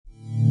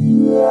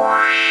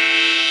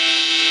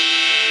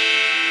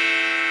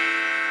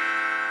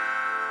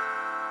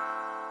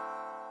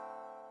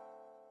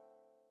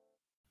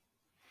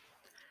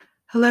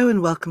Hello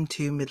and welcome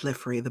to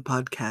Midwifery, the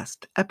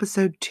podcast,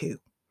 episode 2.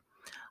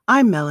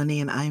 I'm Melanie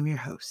and I'm your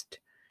host.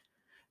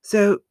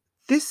 So,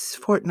 this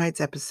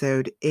fortnight's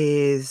episode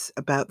is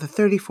about the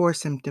 34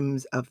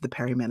 symptoms of the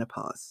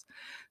perimenopause.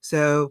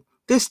 So,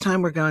 this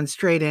time we're going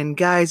straight in.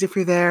 Guys, if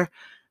you're there,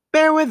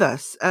 bear with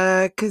us,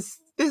 because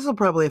this will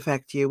probably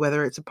affect you,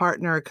 whether it's a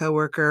partner, a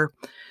coworker,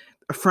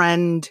 a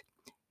friend.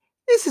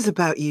 This is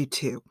about you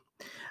too.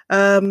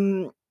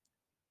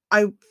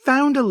 I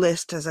found a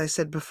list, as I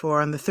said before,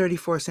 on the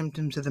 34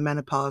 symptoms of the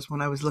menopause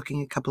when I was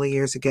looking a couple of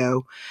years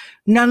ago.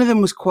 None of them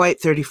was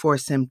quite 34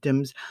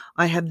 symptoms.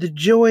 I had the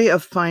joy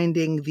of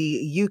finding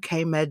the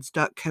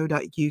ukmeds.co.uk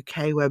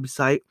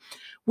website,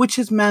 which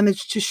has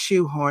managed to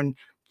shoehorn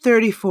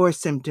 34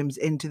 symptoms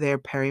into their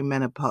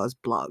perimenopause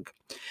blog.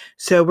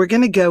 So we're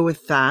going to go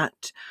with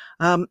that.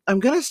 I'm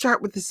going to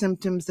start with the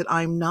symptoms that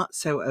I'm not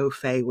so au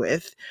fait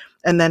with,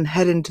 and then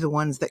head into the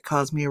ones that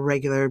cause me a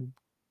regular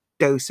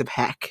dose of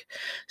heck.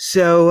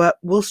 So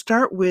we'll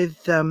start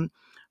with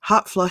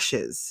hot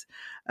flushes.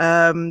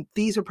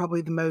 These are probably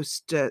the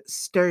most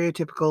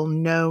stereotypical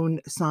known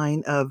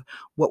sign of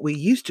what we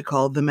used to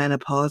call the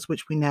menopause,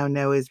 which we now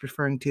know is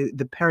referring to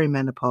the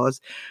perimenopause,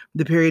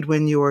 the period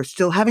when you're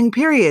still having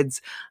periods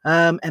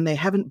and they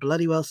haven't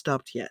bloody well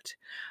stopped yet.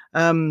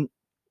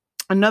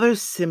 Another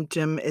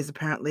symptom is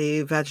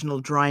apparently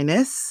vaginal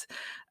dryness.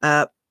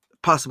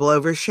 Possible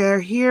overshare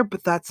here,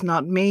 but that's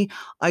not me.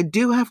 I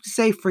do have to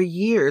say, for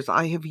years,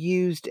 I have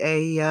used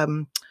a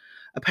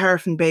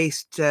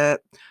paraffin-based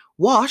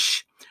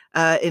wash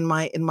in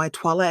my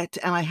toilette,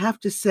 and I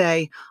have to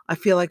say, I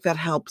feel like that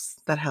helps.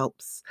 That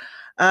helps.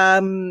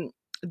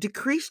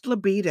 Decreased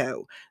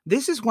libido.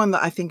 This is one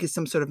that I think is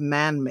some sort of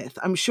man myth.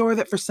 I'm sure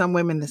that for some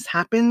women this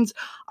happens.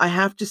 I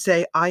have to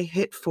say I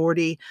hit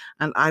 40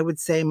 and I would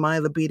say my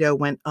libido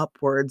went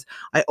upwards.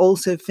 I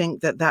also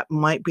think that that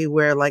might be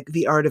where like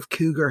the art of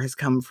cougar has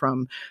come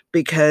from,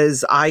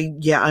 because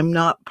I'm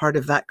not part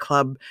of that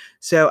club.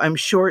 So I'm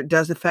sure it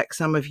does affect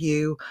some of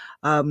you.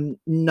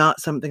 Not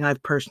something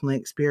I've personally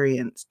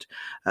experienced.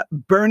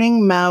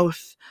 Burning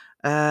mouth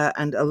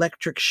and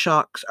electric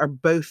shocks are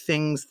both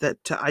things that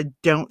I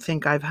don't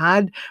think I've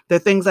had. They're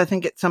things I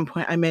think at some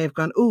point I may have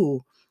gone,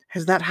 "Ooh,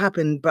 has that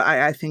happened?" But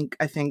I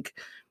think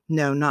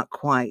no, not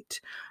quite.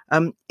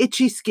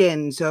 Itchy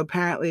skin. So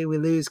apparently we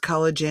lose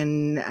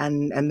collagen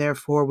and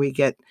therefore we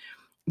get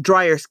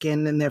drier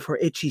skin and therefore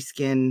itchy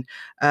skin.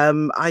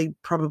 I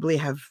probably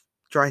have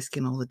dry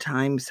skin all the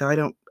time, so I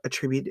don't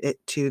attribute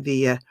it to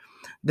the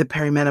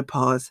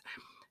perimenopause.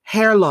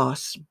 Hair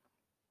loss.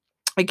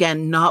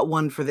 Again, not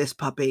one for this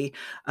puppy.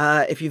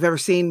 If you've ever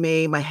seen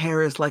me, my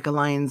hair is like a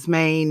lion's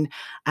mane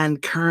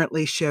and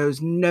currently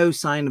shows no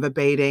sign of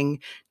abating,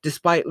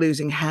 despite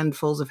losing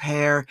handfuls of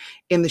hair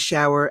in the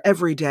shower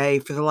every day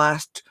for the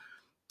last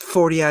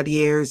 40 odd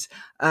years.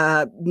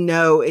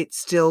 No, it's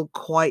still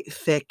quite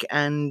thick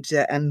and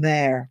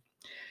there.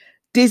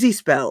 Dizzy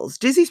spells.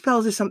 Dizzy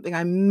spells is something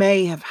I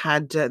may have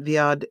had the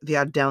odd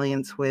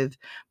dalliance with,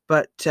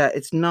 but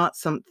it's not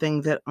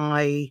something that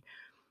I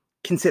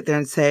can sit there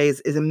and say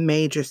is a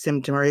major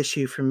symptom or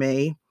issue for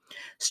me.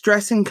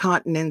 Stress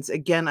incontinence,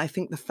 again, I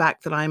think the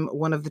fact that I'm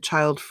one of the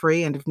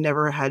child-free and have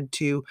never had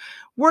to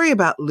worry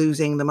about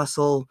losing the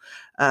muscle,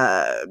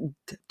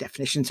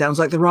 definition sounds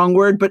like the wrong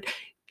word, but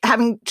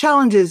having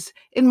challenges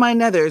in my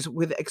nethers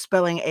with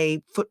expelling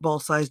a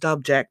football-sized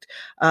object,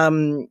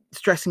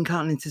 stress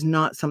incontinence is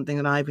not something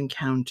that I've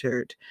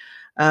encountered.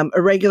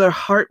 Irregular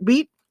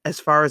heartbeat, as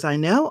far as I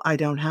know, I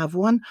don't have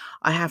one.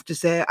 I have to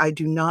say I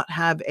do not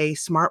have a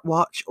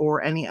smartwatch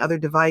or any other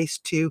device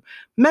to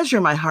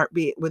measure my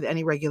heartbeat with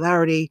any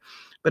regularity.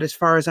 But as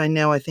far as I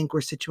know, I think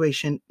we're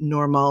situation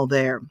normal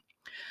there.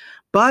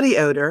 Body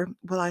odor,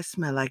 well, I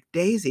smell like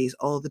daisies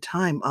all the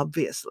time,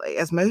 obviously,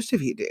 as most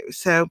of you do.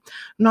 So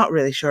not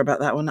really sure about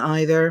that one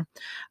either.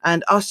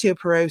 And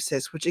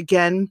osteoporosis, which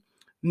again,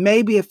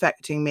 may be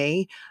affecting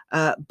me,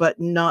 but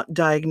not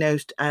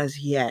diagnosed as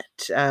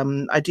yet.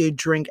 I do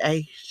drink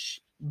a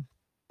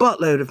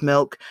buttload of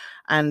milk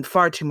and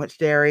far too much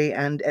dairy,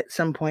 and at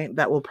some point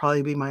that will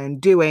probably be my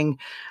undoing,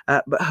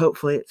 but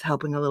hopefully it's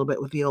helping a little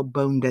bit with the old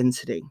bone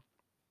density.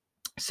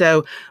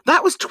 So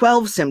that was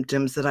 12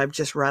 symptoms that I've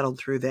just rattled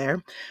through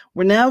there.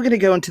 We're now going to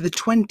go into the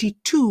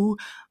 22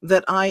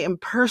 that I am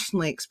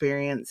personally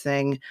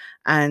experiencing,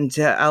 and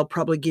I'll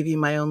probably give you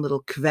my own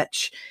little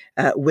kvetch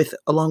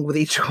along with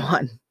each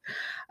one.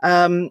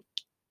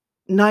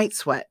 Night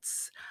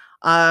sweats.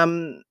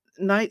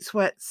 Night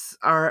sweats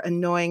are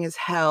annoying as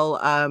hell.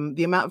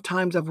 The amount of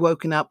times I've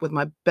woken up with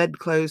my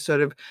bedclothes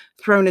sort of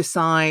thrown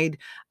aside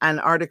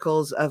and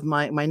articles of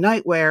my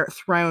nightwear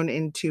thrown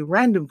into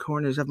random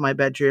corners of my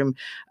bedroom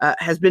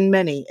has been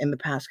many in the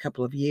past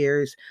couple of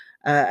years.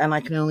 And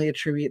I can only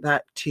attribute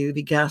that to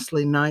the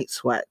ghastly night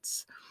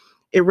sweats.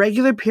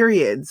 Irregular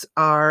periods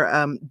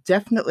are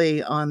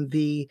definitely on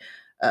the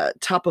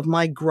top of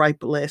my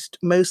gripe list,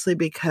 mostly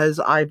because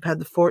I've had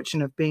the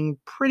fortune of being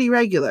pretty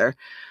regular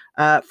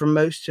for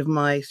most of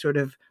my sort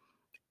of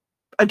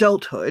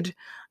adulthood.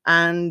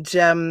 And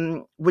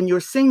when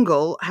you're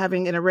single,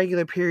 having an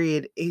irregular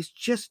period is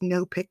just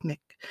no picnic.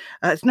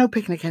 It's no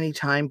picnic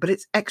anytime, but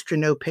it's extra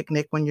no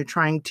picnic when you're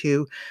trying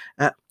to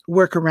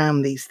work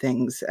around these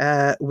things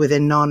with a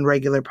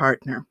non-regular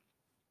partner.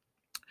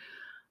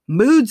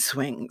 Mood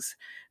swings.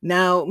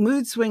 Now,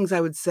 mood swings,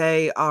 I would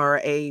say, are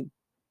a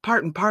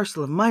part and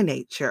parcel of my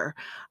nature,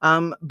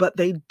 but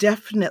they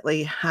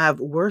definitely have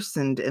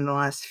worsened in the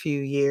last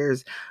few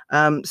years.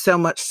 So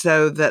much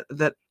so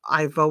that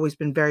I've always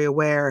been very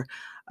aware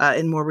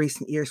in more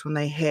recent years when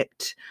they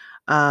hit.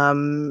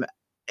 Um,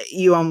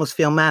 you almost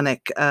feel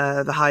manic,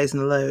 the highs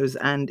and the lows,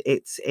 and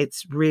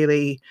it's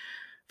really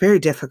very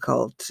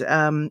difficult.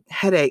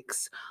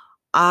 Headaches.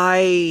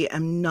 I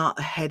am not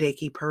a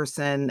headachy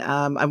person.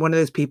 I'm one of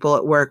those people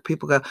at work.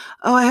 People go,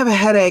 "Oh, I have a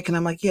headache," and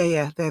I'm like, "Yeah,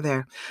 yeah,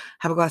 there.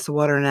 Have a glass of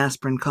water and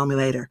aspirin. Call me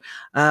later."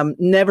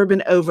 Never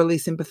been overly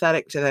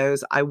sympathetic to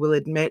those, I will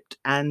admit,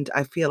 and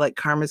I feel like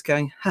karma's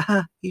going,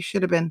 "Haha, you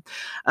should have been."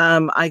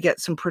 I get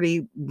some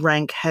pretty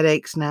rank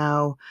headaches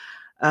now,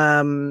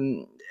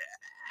 um,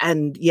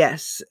 and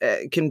yes,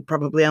 can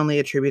probably only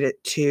attribute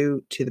it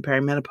to the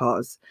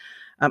perimenopause.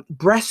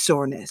 Breast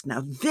soreness.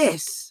 Now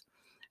this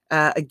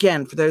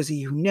again, for those of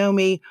you who know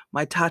me,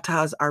 my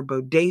tatas are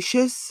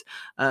bodacious.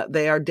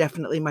 They are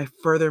definitely my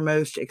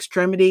furthermost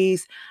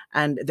extremities,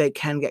 and they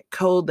can get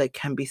cold, they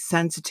can be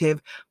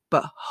sensitive,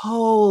 but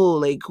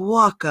holy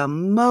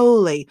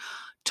guacamole,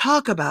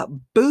 talk about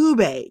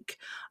boob ache.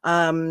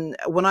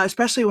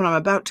 Especially when I'm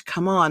about to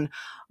come on,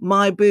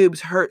 my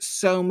boobs hurt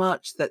so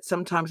much that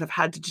sometimes I've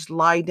had to just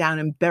lie down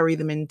and bury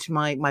them into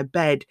my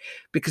bed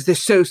because they're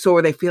so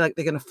sore they feel like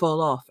they're going to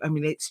fall off. I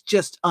mean, it's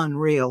just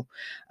unreal.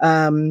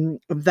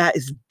 That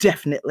is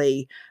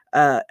definitely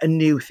a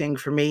new thing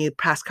for me the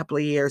past couple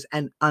of years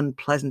and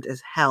unpleasant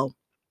as hell.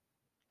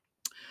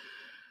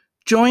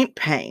 Joint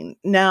pain.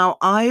 Now,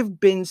 I've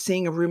been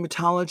seeing a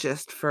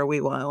rheumatologist for a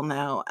wee while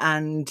now,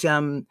 and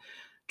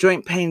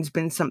joint pain's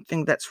been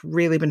something that's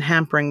really been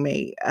hampering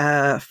me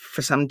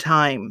for some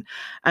time.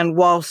 And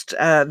whilst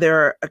there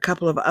are a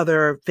couple of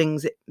other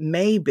things it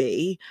may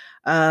be,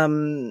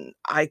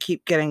 I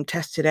keep getting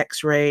tested,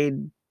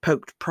 x-rayed,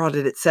 poked,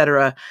 prodded,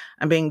 etc.,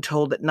 and being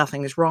told that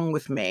nothing is wrong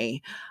with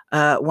me.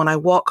 When I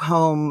walk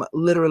home,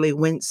 literally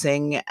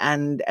wincing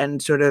and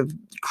sort of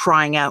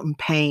crying out in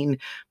pain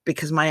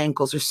because my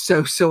ankles are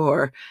so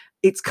sore,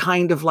 it's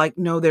kind of like,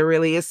 no, there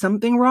really is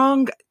something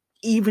wrong,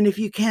 even if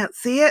you can't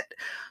see it.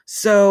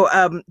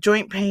 So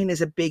joint pain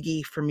is a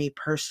biggie for me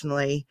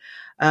personally.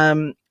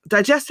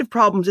 Digestive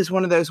problems is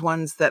one of those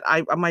ones that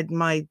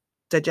my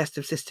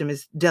digestive system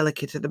is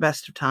delicate at the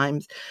best of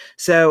times.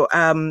 So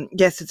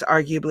yes, it's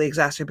arguably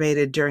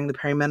exacerbated during the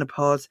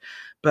perimenopause,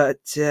 but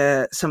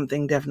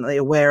something definitely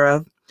aware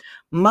of.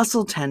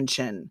 Muscle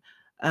tension.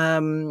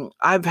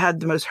 I've had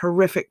the most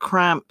horrific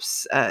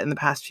cramps in the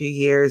past few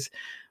years,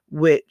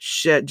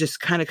 which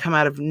just kind of come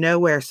out of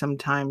nowhere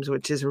sometimes,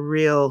 which is a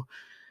real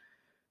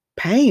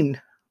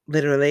pain,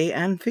 literally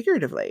and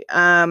figuratively.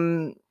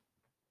 And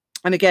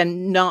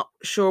again, not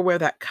sure where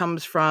that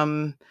comes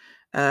from.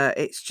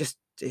 It's just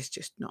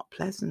not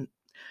pleasant.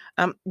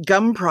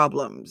 Gum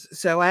problems.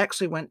 So I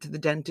actually went to the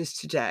dentist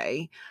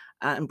today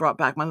and brought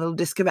back my little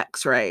disc of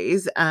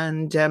x-rays.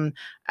 And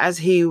as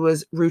he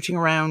was rooting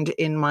around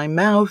in my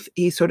mouth,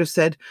 he sort of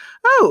said,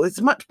 "Oh,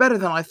 it's much better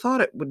than I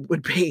thought it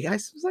would be." I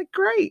was like,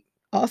 "Great,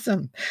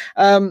 awesome."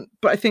 But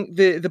I think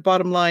the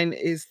bottom line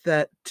is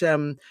that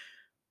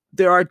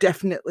there are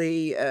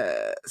definitely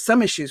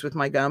some issues with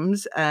my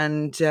gums,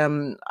 and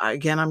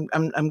again, I'm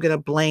going to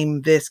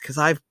blame this because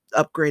I've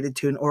upgraded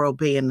to an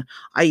Oral-B, and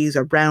I use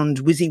a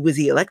round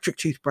whizzy electric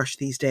toothbrush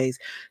these days.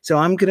 So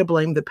I'm going to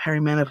blame the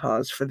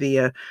perimenopause for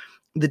the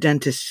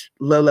dentist's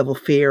low-level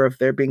fear of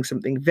there being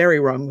something very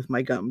wrong with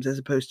my gums, as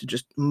opposed to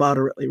just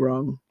moderately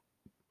wrong.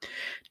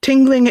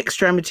 Tingling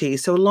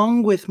extremities. So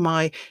along with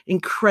my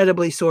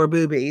incredibly sore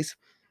boobies,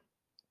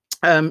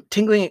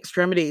 tingling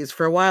extremities,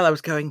 for a while I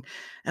was going,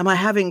 am I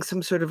having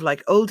some sort of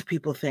like old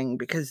people thing?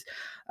 Because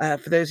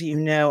for those of you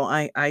who know,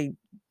 I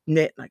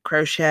knit and I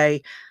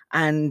crochet,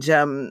 and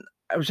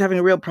I was having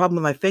a real problem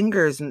with my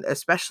fingers, and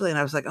especially, and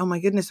I was like, oh my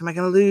goodness, am I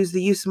going to lose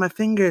the use of my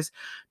fingers?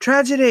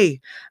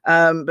 Tragedy.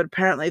 But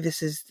apparently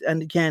this is,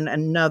 and again,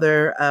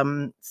 another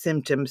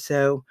symptom.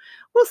 So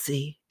we'll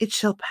see. It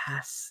shall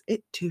pass.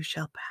 It too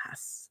shall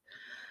pass.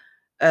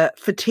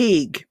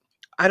 Fatigue.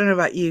 I don't know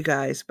about you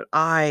guys, but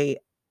I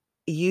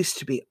used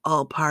to be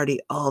all party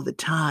all the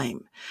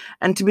time.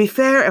 And to be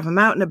fair, if I'm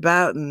out and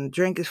about and the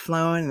drink is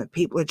flowing and the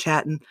people are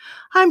chatting,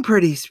 I'm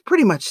pretty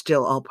much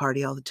still all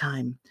party all the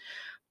time.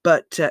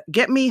 But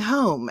get me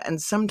home,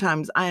 and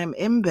sometimes I am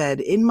in bed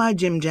in my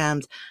gym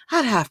jams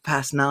at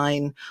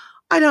 9:30.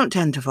 I don't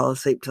tend to fall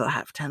asleep till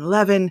 10,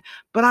 11,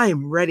 but I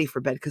am ready for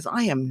bed because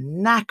I am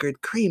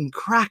knackered, cream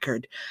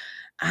crackered.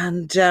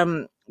 And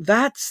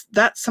that's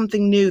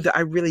something new that I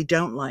really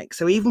don't like.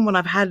 So even when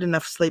I've had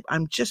enough sleep,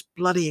 I'm just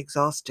bloody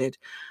exhausted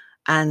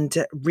and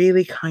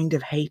really kind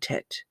of hate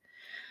it.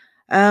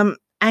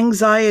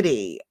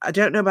 Anxiety. I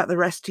don't know about the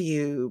rest of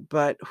you,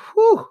 but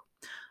whew,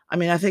 I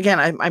mean, I think,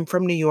 again, I'm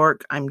from New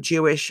York. I'm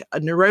Jewish.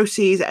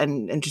 Neuroses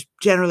and just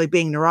generally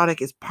being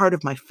neurotic is part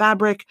of my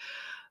fabric.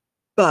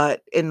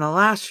 But in the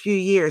last few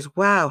years,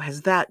 wow,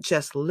 has that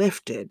just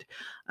lifted?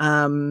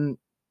 Um,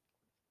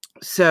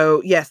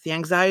 so yes, the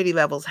anxiety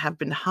levels have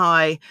been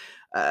high,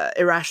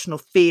 irrational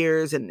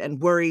fears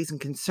and worries and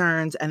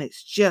concerns, and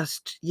it's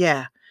just,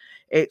 yeah,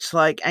 it's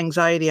like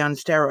anxiety on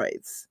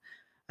steroids.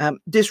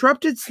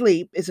 Disrupted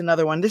sleep is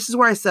another one. This is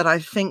where I said I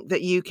think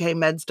that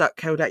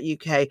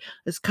ukmeds.co.uk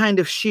has kind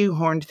of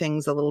shoehorned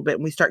things a little bit,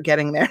 and we start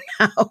getting there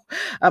now.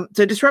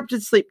 So,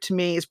 disrupted sleep to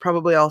me is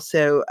probably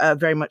also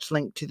very much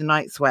linked to the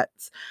night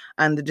sweats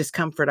and the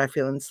discomfort I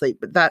feel in sleep.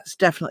 But that's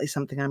definitely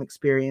something I'm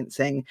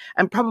experiencing,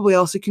 and probably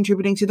also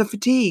contributing to the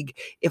fatigue.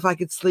 If I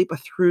could sleep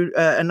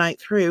a night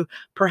through,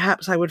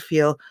 perhaps I would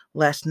feel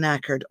less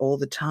knackered all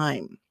the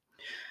time.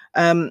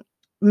 Um,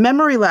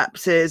 Memory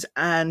lapses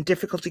and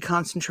difficulty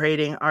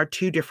concentrating are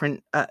two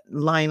different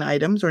line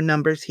items or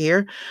numbers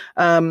here,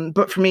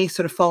 but for me,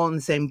 sort of fall in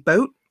the same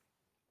boat.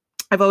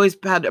 I've always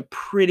had a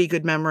pretty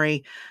good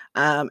memory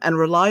and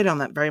relied on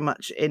that very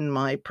much in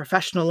my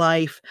professional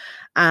life.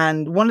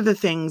 And one of the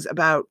things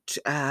about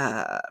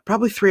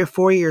probably 3 or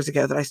 4 years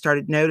ago that I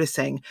started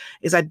noticing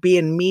is I'd be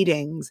in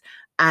meetings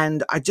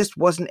and I just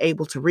wasn't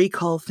able to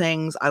recall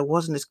things. I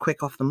wasn't as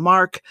quick off the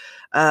mark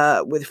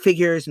with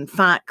figures and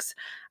facts.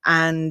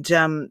 And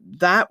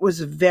that was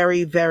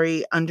very,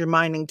 very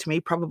undermining to me,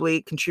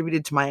 probably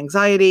contributed to my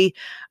anxiety.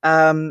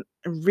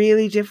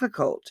 Really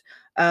difficult.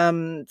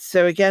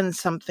 So again,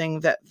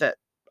 something that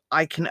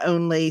I can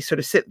only sort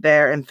of sit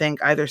there and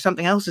think either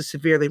something else is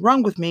severely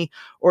wrong with me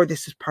or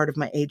this is part of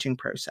my aging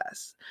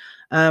process.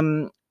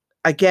 Um,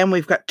 Again,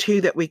 we've got two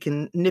that we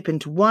can nip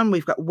into one.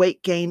 We've got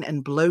weight gain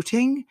and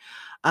bloating.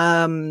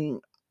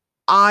 Um,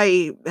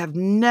 I have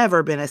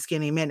never been a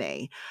skinny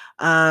mini.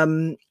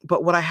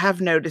 But what I have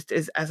noticed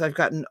is as I've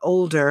gotten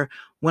older,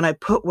 when I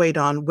put weight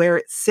on, where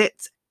it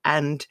sits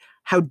and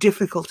how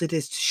difficult it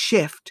is to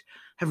shift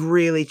have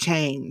really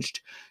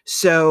changed.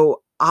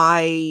 So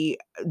I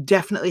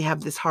definitely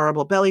have this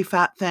horrible belly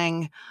fat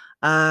thing,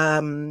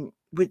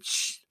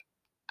 which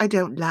I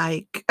don't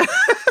like.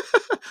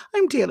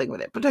 I'm dealing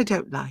with it, but I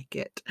don't like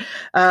it.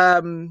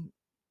 Um,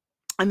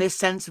 and this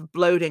sense of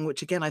bloating,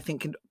 which again I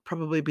think can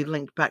probably be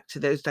linked back to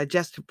those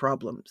digestive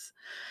problems.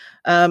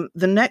 The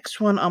next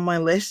one on my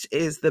list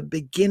is the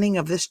beginning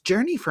of this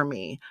journey for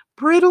me.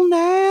 Brittle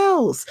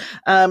nails.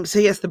 So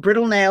yes, the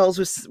brittle nails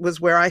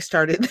was where I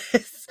started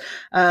this.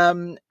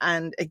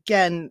 And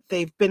again,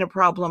 they've been a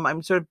problem.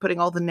 I'm sort of putting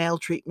all the nail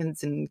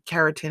treatments and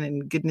keratin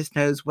and goodness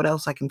knows what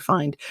else I can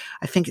find.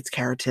 I think it's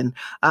keratin.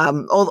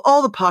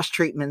 All the posh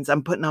treatments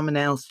I'm putting on my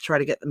nails to try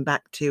to get them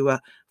back to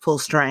full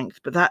strength.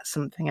 But that's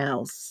something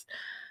else.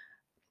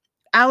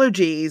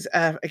 Allergies,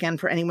 again,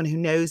 for anyone who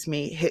knows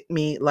me, hit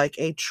me like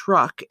a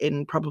truck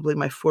in probably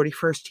my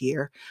 41st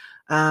year,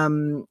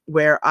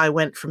 where I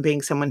went from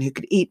being someone who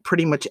could eat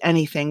pretty much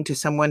anything to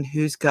someone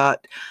who's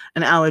got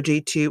an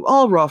allergy to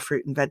all raw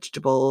fruit and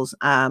vegetables,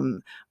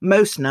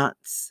 most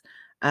nuts,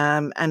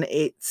 and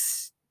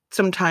it's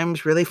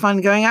sometimes really fun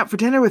going out for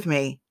dinner with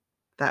me.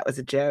 That was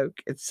a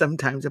joke. It's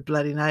sometimes a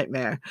bloody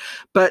nightmare.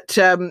 But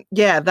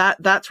yeah,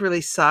 that's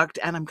really sucked.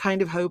 And I'm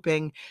kind of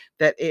hoping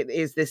that it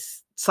is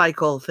this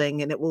cycle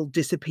thing and it will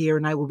disappear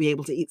and I will be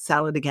able to eat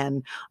salad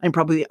again. I'm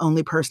probably the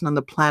only person on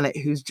the planet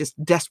who's just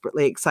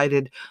desperately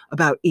excited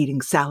about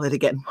eating salad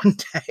again one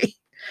day.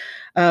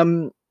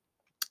 Um,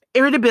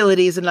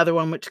 Irritability is another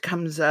one which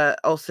comes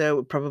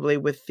also probably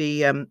with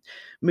the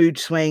mood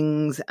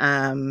swings,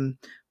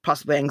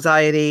 possibly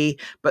anxiety,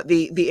 but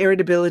the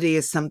irritability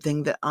is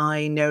something that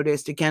I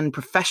noticed again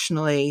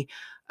professionally.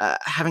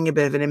 Having a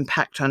bit of an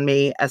impact on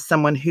me as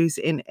someone who's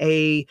in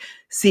a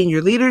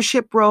senior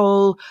leadership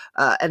role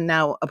and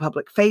now a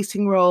public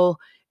facing role.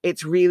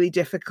 It's really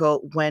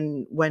difficult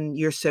when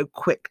you're so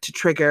quick to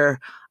trigger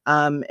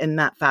in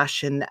that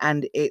fashion,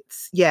 and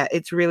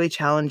it's really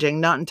challenging,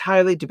 not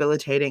entirely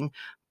debilitating,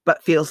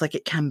 but feels like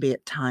it can be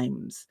at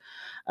times.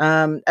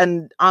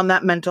 And on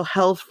that mental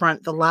health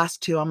front, the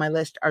last two on my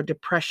list are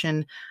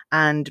depression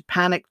and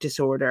panic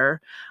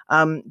disorder.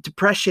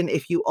 Depression,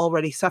 if you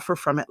already suffer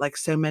from it, like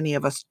so many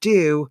of us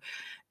do,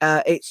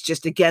 it's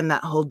just, again,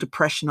 that whole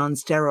depression on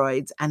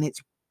steroids, and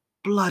it's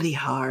bloody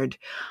hard.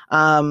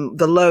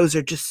 The lows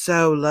are just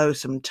so low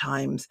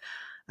sometimes.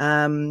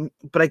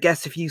 But I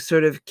guess if you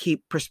sort of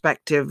keep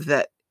perspective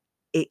that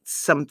it's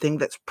something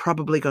that's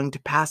probably going to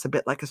pass a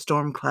bit like a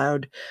storm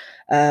cloud,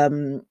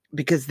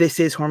 because this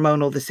is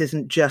hormonal. This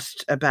isn't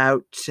just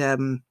about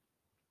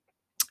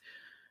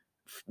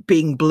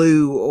being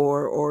blue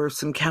or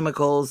some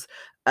chemicals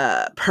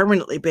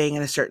permanently being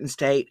in a certain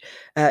state.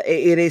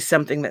 It is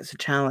something that's a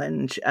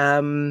challenge.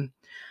 And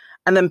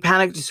then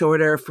panic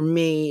disorder for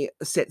me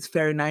sits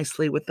very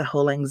nicely with the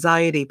whole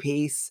anxiety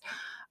piece.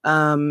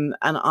 And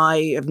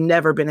I have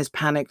never been as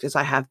panicked as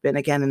I have been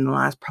again in the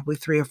last probably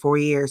 3 or 4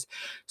 years.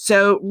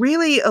 So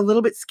really a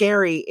little bit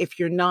scary if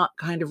you're not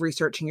kind of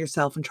researching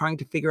yourself and trying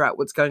to figure out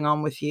what's going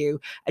on with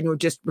you and you're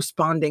just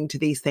responding to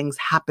these things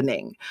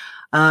happening.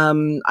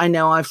 I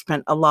know I've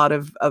spent a lot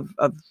of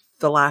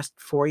the last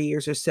 4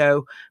 years or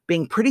so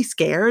being pretty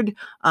scared,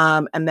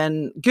 and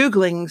then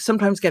Googling,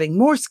 sometimes getting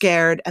more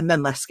scared and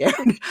then less scared.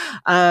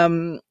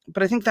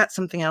 But I think that's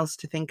something else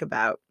to think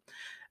about.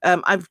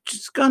 I've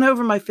just gone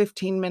over my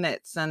 15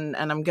 minutes, and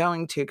I'm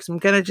going to, because I'm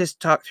going to just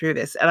talk through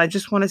this. And I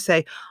just want to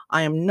say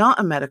I am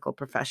not a medical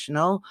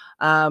professional.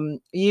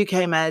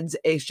 UK Meds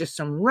is just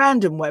some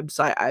random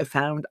website I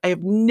found. I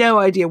have no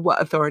idea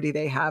what authority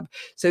they have.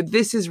 So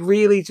this is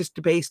really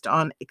just based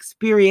on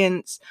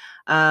experience.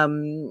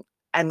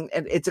 And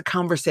it's a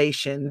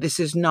conversation. This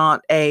is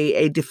not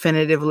a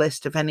definitive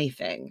list of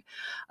anything.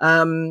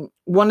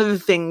 One of the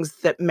things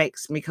that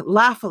makes me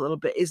laugh a little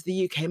bit is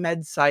the UK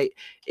Med site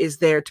is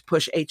there to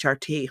push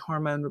HRT,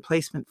 hormone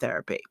replacement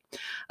therapy,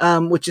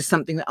 which is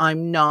something that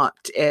I'm not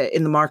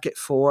in the market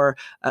for,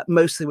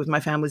 mostly with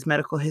my family's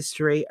medical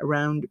history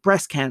around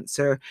breast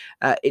cancer.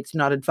 It's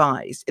not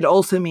advised. It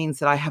also means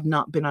that I have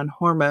not been on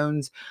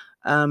hormones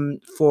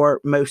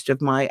for most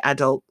of my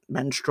adult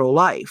menstrual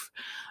life.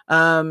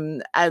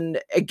 And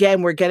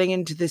again, we're getting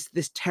into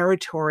this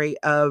territory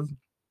of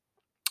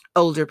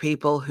older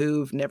people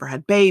who've never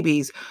had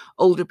babies,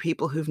 older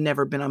people who've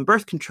never been on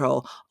birth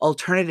control,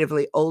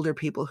 alternatively, older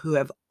people who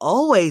have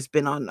always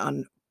been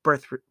on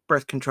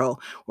birth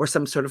control or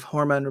some sort of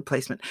hormone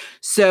replacement.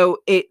 So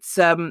it's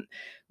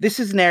this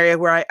is an area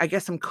where I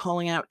guess I'm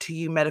calling out to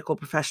you medical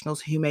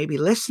professionals who may be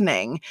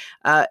listening.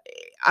 I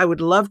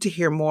would love to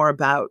hear more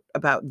about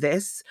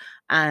this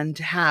and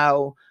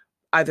how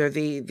either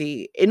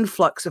the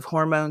influx of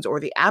hormones or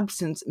the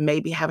absence may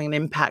be having an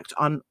impact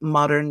on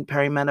modern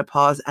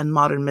perimenopause and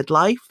modern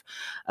midlife.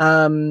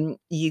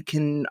 You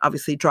can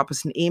obviously drop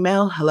us an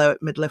email,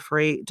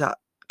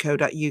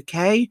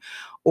 hello@midlifery.co.uk,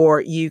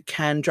 or you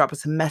can drop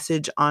us a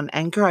message on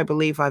Anchor. I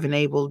believe I've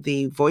enabled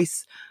the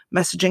voice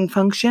messaging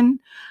function.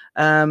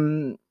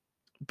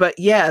 But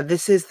yeah,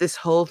 this is this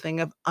whole thing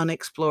of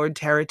unexplored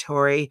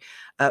territory.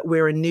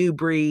 We're a new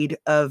breed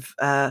of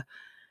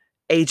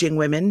aging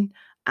women,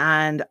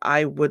 and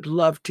I would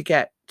love to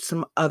get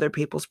some other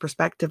people's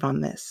perspective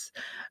on this.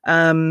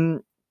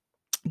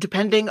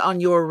 Depending on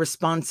your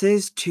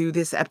responses to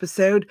this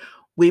episode,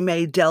 we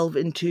may delve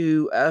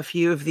into a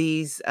few of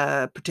these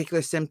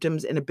particular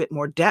symptoms in a bit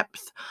more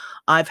depth.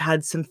 I've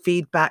had some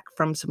feedback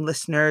from some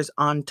listeners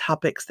on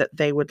topics that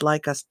they would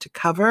like us to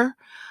cover.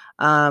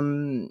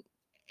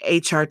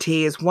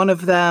 HRT is one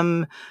of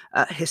them.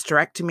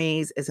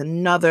 Hysterectomies is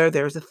another.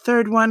 There's a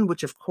third one,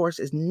 which of course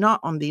is not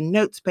on the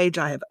notes page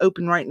I have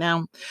open right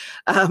now,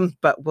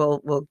 but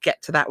we'll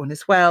get to that one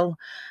as well.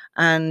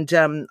 And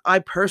I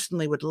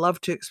personally would love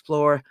to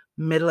explore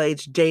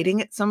middle-aged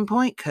dating at some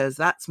point, because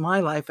that's my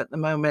life at the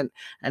moment.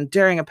 And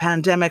during a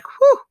pandemic,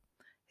 whew,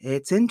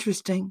 it's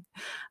interesting.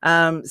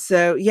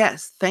 So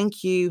yes,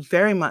 thank you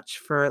very much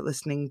for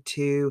listening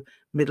to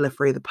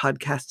Midlifery, the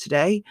podcast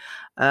today.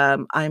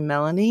 I'm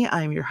Melanie.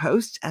 I'm your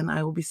host, and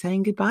I will be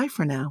saying goodbye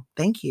for now.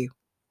 Thank you.